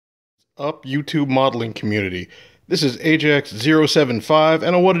Up YouTube modeling community? This is Ajax075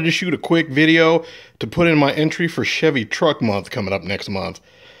 and I wanted to shoot a quick video to put in my entry for Chevy Truck Month coming up next month.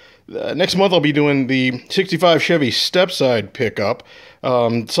 Next month I'll be doing the 65 Chevy Stepside pickup.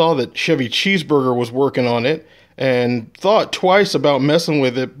 Saw that Chevy Cheeseburger was working on it and thought twice about messing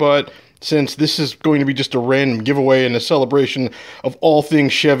with it, but since this is going to be just a random giveaway and a celebration of all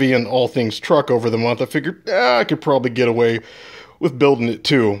things Chevy and all things truck over the month, I figured I could probably get away with building it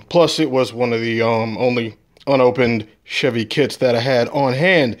too. Plus, it was one of the only unopened Chevy kits that I had on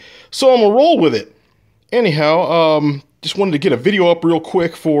hand, so I'm gonna roll with it. Anyhow, just wanted to get a video up real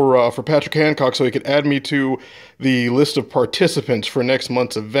quick for Patrick Hancock so he could add me to the list of participants for next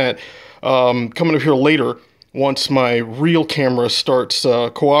month's event. Coming up here later, once my real camera starts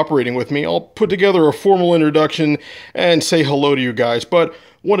cooperating with me, I'll put together a formal introduction and say hello to you guys, but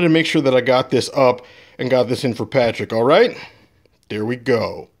wanted to make sure that I got this up and got this in for Patrick, all right? There we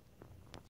go.